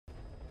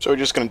So we're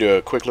just going to do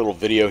a quick little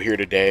video here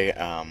today.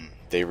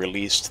 They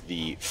released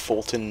the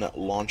Fulton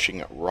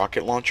launching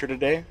rocket launcher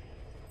today,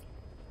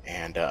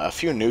 and a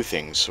few new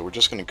things. So we're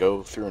just going to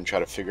go through and try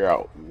to figure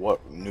out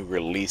what new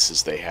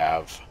releases they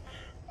have.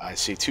 I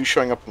see two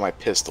showing up on my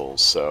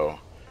pistols, so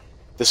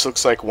this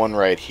looks like one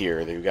right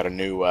here. They've got a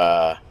new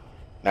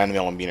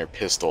 9mm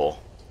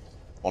pistol.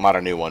 Well, not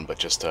a new one, but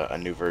just a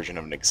new version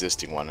of an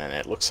existing one, and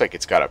it looks like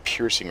it's got a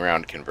piercing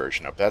round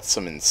conversion up. That's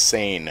some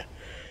insane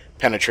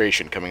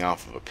penetration coming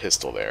off of a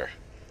pistol there.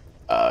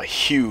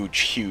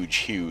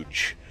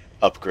 Huge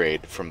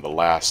upgrade from the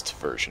last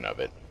version of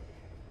it.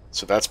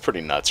 So that's pretty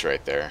nuts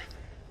right there.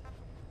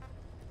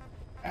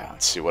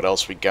 Let's see what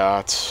else we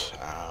got.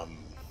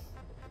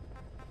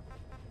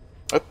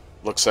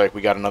 Looks like we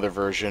got another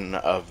version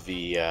of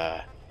the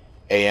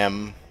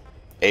AM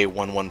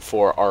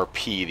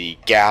A114RP, the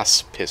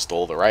gas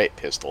pistol, the riot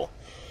pistol,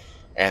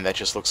 and that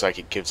just looks like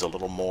it gives a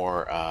little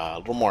more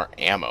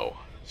ammo.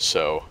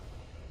 So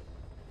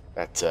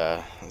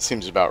that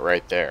seems about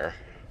right there.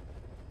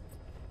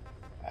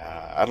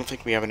 I don't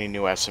think we have any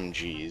new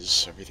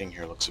SMGs. Everything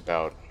here looks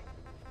about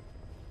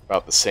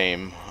the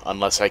same,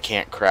 unless I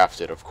can't craft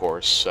it, of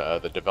course.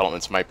 The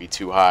developments might be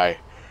too high,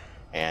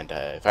 and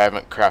if I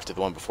haven't crafted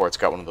the one before, it's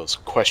got one of those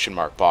question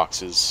mark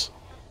boxes,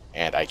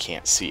 and I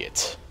can't see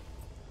it.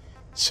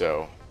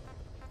 So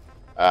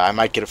I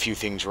might get a few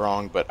things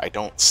wrong, but I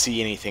don't see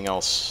anything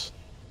else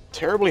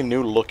terribly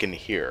new looking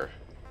here.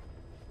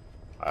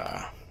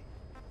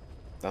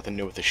 Nothing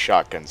new with the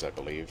shotguns, I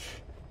believe.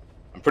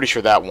 I'm pretty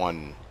sure that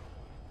one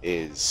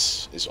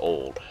is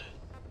old.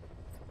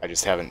 I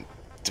just haven't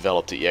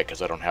developed it yet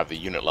because I don't have the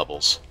unit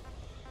levels.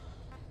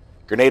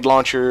 Grenade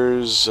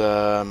launchers,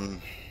 I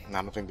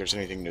don't think there's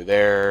anything new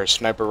there.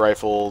 Sniper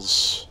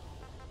rifles,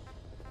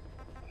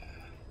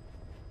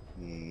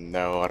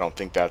 no, I don't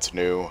think that's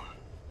new.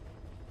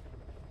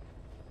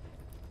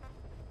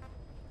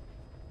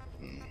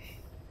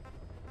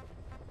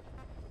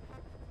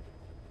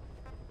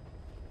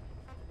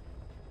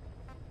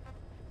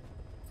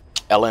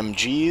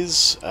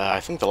 LMGs, I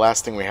think the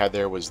last thing we had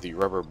there was the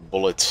rubber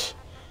bullet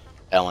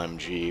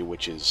LMG,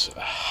 which is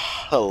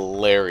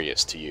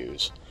hilarious to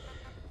use.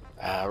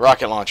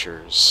 Rocket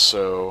launchers,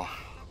 so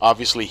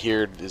obviously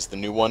here is the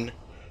new one.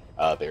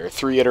 There are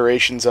 3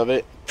 iterations of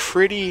it.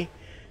 Pretty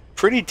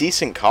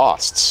decent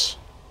costs.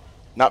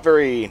 Not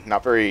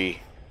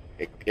very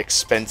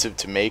expensive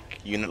to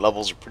make. Unit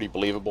levels are pretty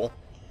believable.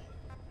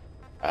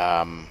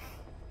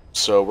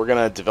 So we're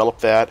going to develop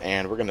that,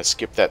 and we're going to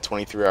skip that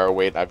 23-hour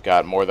wait. I've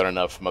got more than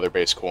enough Mother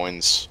Base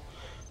coins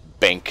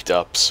banked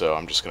up, so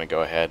I'm just going to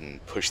go ahead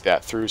and push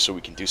that through so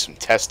we can do some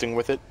testing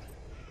with it.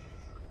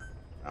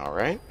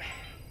 Alright.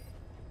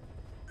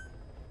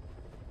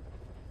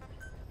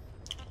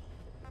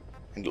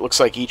 And it looks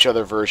like each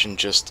other version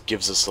just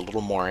gives us a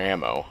little more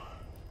ammo.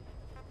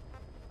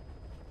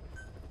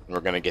 And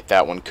we're going to get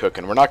that one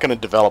cooking. We're not going to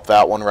develop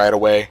that one right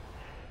away.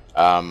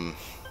 I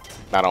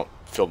don't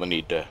feel the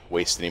need to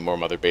waste any more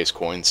Mother Base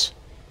coins.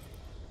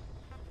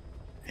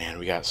 And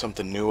we got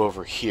something new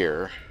over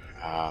here.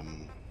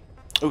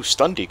 Ooh,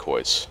 stun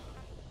decoys.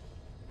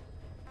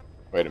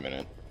 Wait a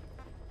minute.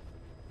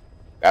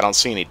 I don't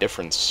see any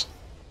difference.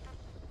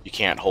 You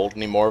can't hold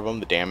any more of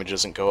them, the damage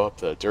doesn't go up,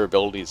 the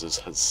durability is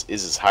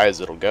as high as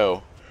it'll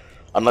go.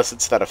 Unless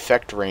it's that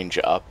effect range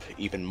up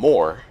even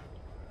more.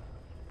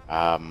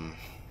 Huh.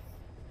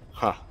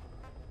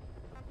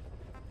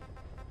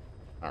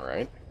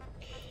 Alright.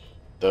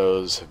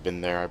 Those have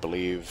been there, I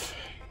believe.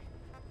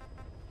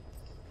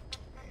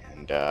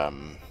 And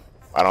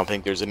I don't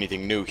think there's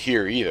anything new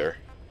here either.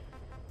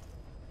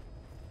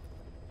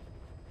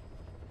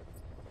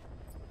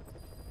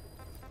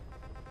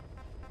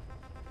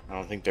 I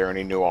don't think there are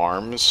any new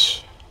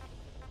arms.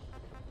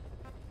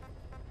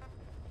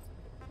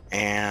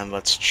 And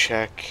let's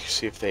check,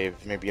 see if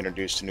they've maybe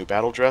introduced a new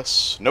battle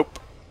dress. Nope.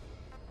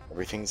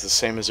 Everything's the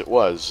same as it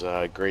was,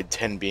 grade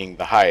 10 being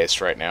the highest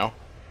right now.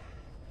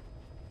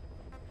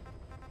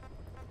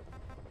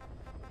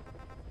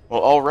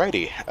 Well,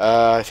 alrighty.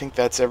 I think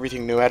that's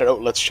everything new added. Oh,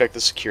 let's check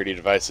the security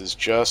devices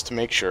just to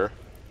make sure.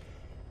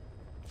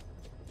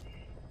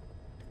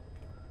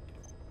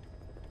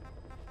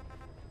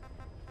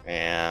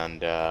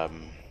 And,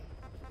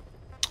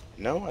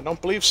 no, I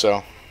don't believe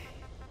so.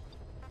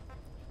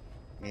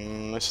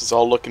 This is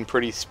all looking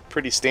pretty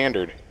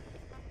standard.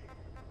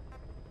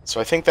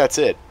 So I think that's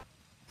it.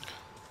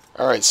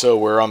 Alright, so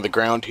we're on the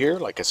ground here.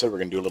 Like I said, we're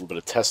going to do a little bit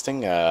of testing.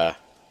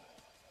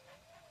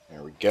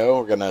 There we go.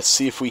 We're going to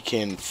see if we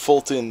can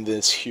Fulton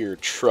this here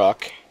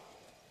truck.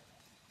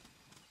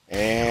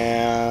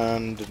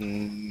 And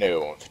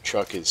no, the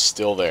truck is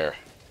still there.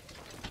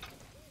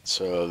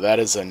 So that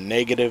is a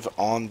negative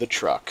on the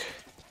truck.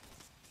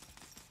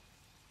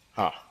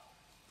 Huh.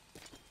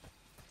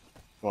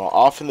 Well,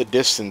 off in the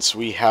distance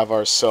we have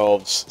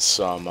ourselves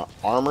some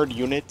armored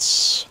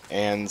units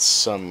and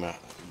some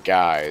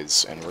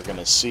guys. And we're going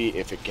to see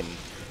if it can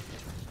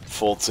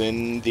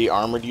Fulton the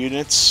armored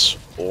units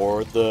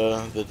or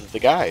the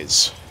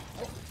guys.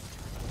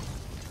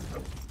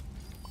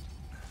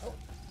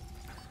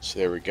 So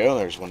there we go.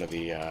 There's one of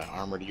the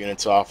armored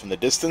units off in the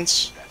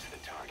distance. That's the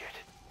target.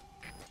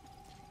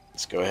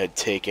 Let's go ahead and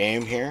take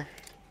aim here.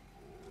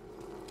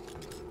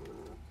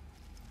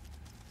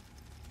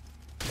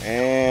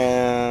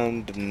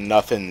 And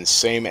nothing.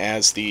 Same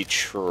as the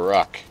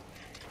truck.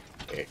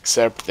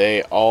 Except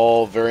they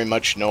all very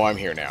much know I'm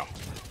here now.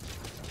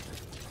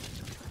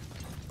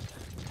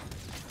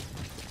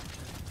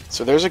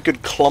 So there's a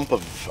good clump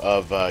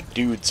of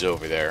dudes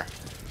over there.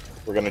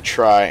 We're going to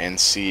try and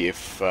see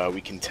if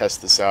we can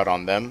test this out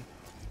on them.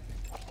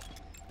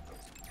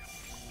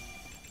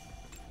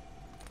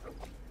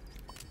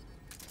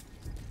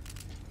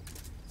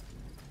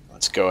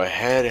 Let's go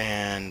ahead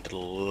and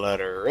let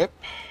her rip.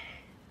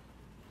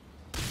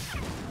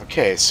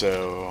 Okay,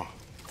 so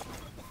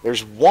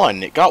there's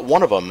one. It got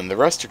one of them, and the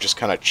rest are just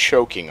kind of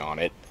choking on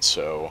it,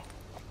 so...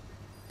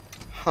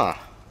 Huh.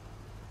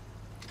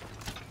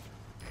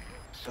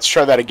 Let's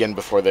try that again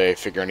before they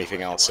figure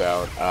anything else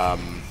out.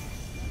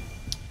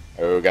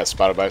 Oh, got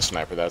spotted by a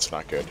sniper. That's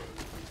not good.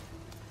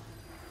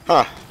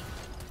 Huh.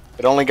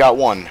 It only got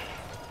one.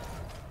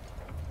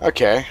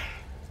 Okay.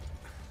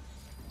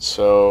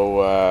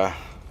 So,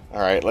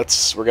 alright,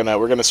 we're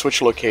gonna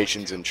switch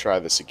locations and try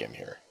this again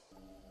here.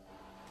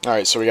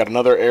 Alright, so we got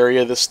another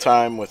area this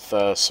time with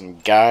some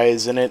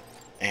guys in it,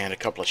 and a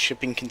couple of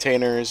shipping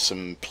containers,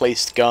 some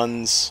placed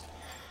guns,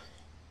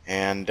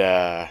 and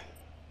we're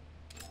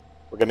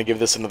going to give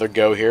this another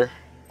go here.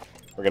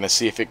 We're going to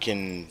see if it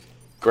can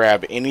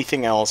grab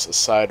anything else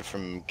aside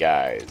from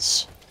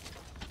guys.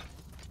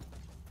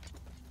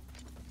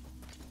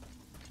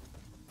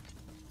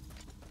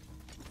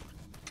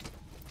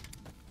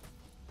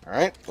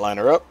 Alright, line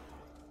her up.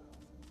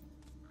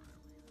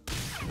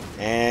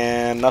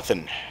 And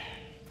nothing.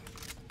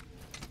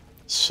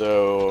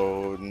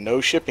 So,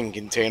 no shipping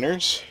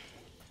containers.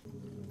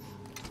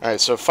 Alright,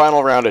 so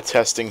final round of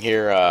testing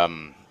here.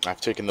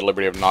 I've taken the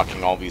liberty of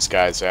knocking all these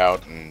guys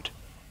out, and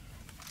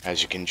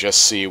as you can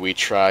just see, we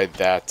tried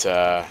that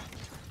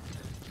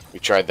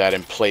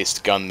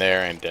emplaced gun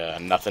there,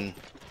 and nothing.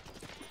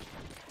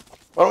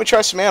 Why don't we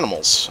try some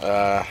animals?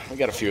 We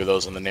got a few of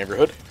those in the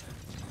neighborhood.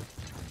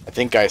 I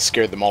think I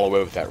scared them all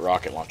away with that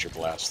rocket launcher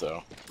blast,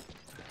 though.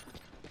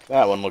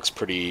 That one looks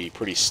pretty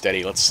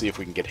steady. Let's see if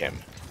we can get him.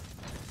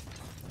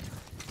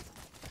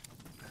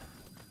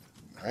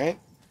 Alright,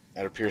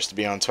 that appears to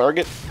be on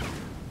target.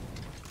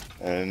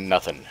 And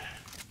nothing.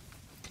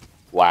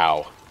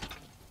 Wow.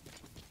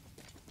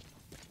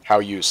 How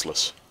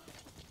useless.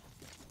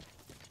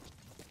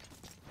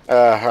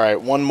 Alright,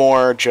 one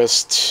more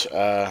just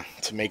to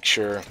make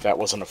sure that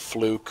wasn't a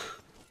fluke.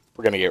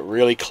 We're going to get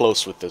really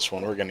close with this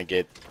one. We're going to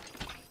get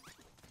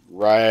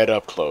right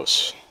up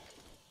close.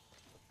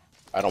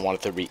 I don't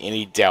want there to be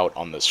any doubt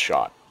on this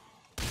shot.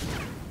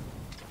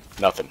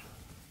 Nothing.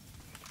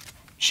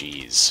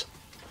 Jeez.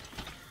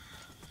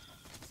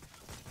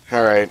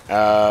 Alright,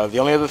 the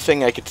only other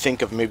thing I could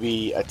think of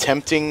maybe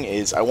attempting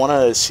is I want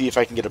to see if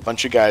I can get a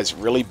bunch of guys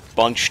really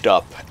bunched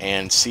up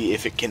and see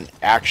if it can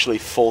actually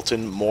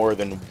Fulton more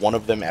than one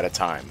of them at a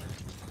time.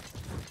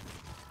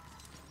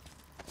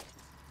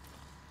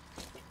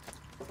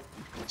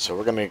 So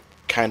we're going to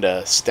kind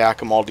of stack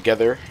them all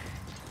together.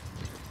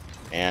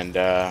 And,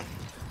 oh,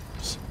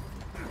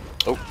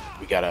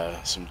 we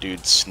got some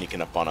dudes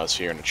sneaking up on us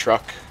here in a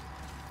truck.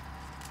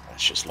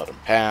 Let's just let them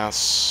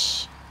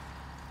pass.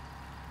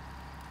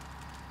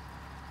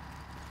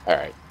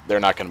 Alright,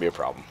 they're not going to be a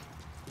problem.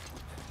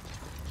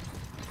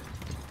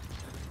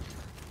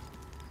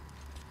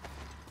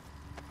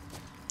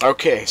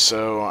 Okay,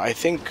 so I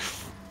think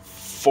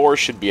 4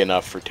 should be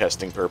enough for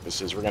testing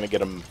purposes. We're going to get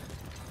them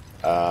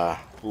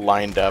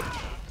lined up,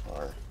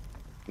 or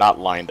not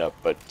lined up,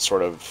 but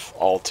sort of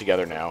all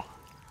together now.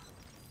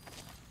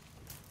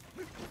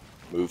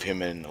 Move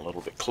him in a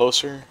little bit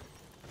closer.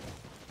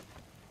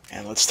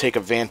 And let's take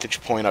a vantage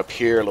point up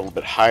here a little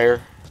bit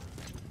higher.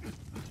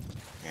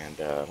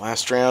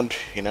 Last round,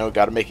 you know,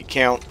 gotta make it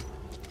count.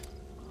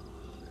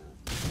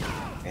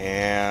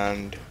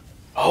 And...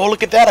 oh,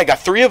 look at that! I got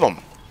 3 of them!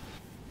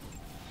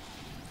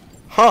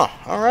 Huh,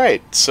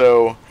 alright.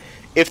 So,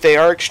 if they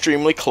are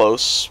extremely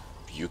close,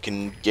 you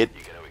can get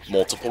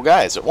multiple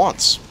guys at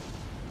once.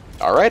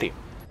 Alrighty.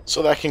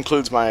 So that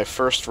concludes my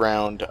first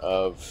round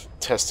of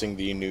testing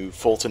the new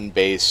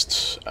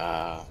Fulton-based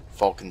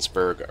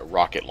Falkensberg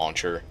rocket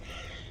launcher.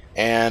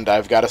 And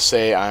I've got to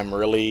say, I'm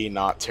really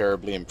not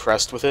terribly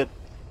impressed with it.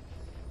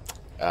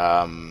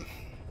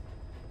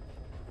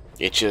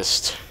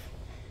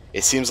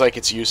 It seems like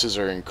its uses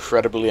are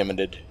incredibly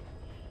limited.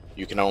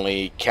 You can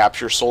only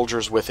capture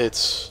soldiers with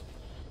it,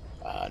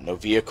 no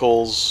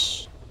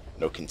vehicles,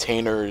 no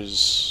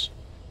containers,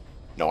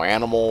 no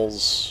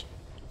animals,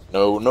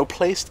 no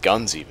placed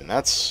guns even.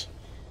 That's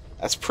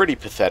pretty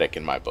pathetic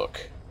in my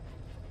book.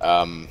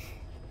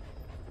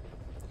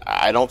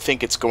 I don't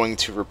think it's going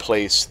to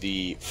replace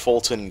the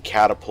Fulton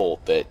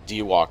catapult that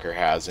D-Walker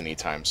has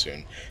anytime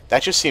soon.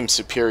 That just seems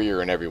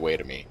superior in every way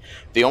to me.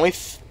 The only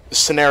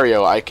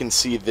scenario I can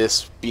see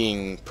this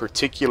being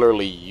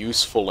particularly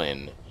useful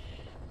in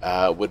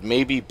would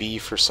maybe be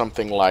for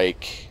something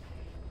like...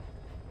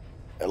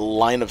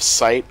 line of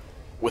sight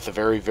with a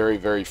very, very,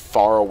 very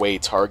far away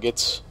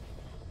target,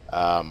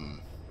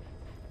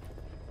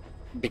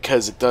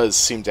 because it does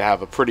seem to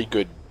have a pretty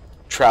good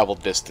travel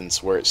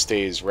distance where it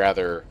stays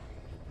rather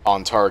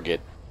on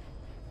target.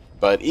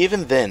 But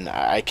even then,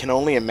 I can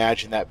only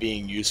imagine that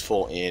being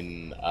useful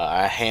in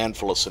a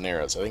handful of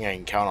scenarios. I think I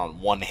can count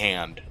on one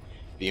hand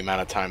the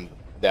amount of time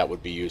that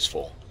would be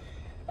useful.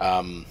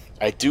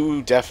 I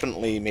do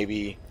definitely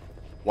maybe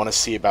want to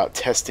see about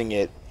testing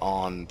it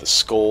on the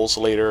skulls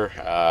later,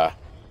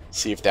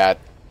 see if that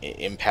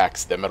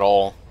impacts them at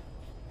all,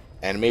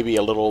 and maybe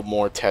a little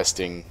more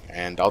testing,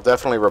 and I'll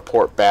definitely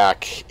report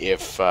back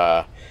if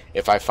I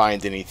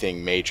find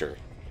anything major.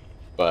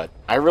 But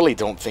I really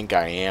don't think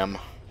I am.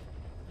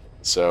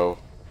 So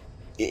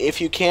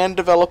if you can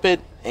develop it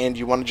and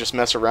you want to just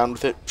mess around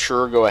with it,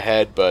 sure, go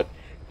ahead, but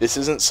this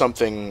isn't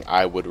something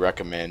I would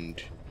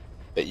recommend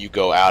that you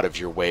go out of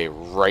your way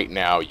right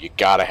now. You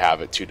gotta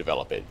have it to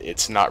develop it.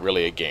 It's not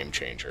really a game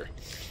changer.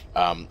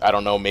 I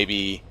don't know,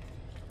 maybe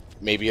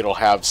it'll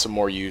have some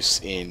more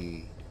use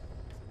in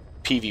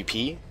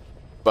PvP,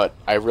 but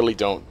I really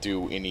don't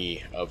do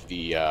any of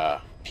the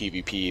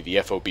PvP,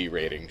 the FOB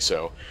rating,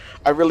 so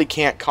I really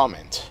can't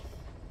comment.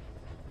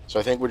 So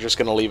I think we're just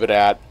going to leave it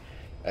at,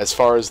 as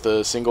far as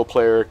the single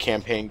player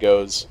campaign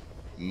goes,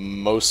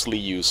 mostly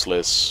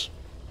useless.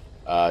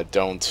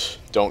 Don't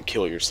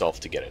kill yourself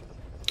to get it.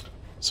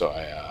 So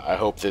I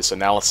hope this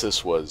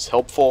analysis was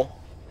helpful,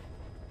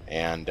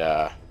 and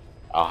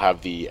I'll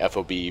have the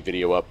FOB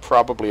video up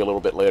probably a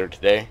little bit later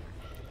today.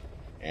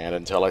 And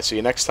until I see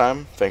you next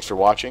time, thanks for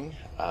watching.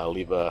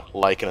 Leave a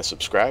like and a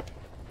subscribe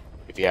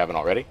if you haven't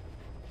already,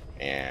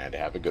 and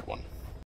have a good one.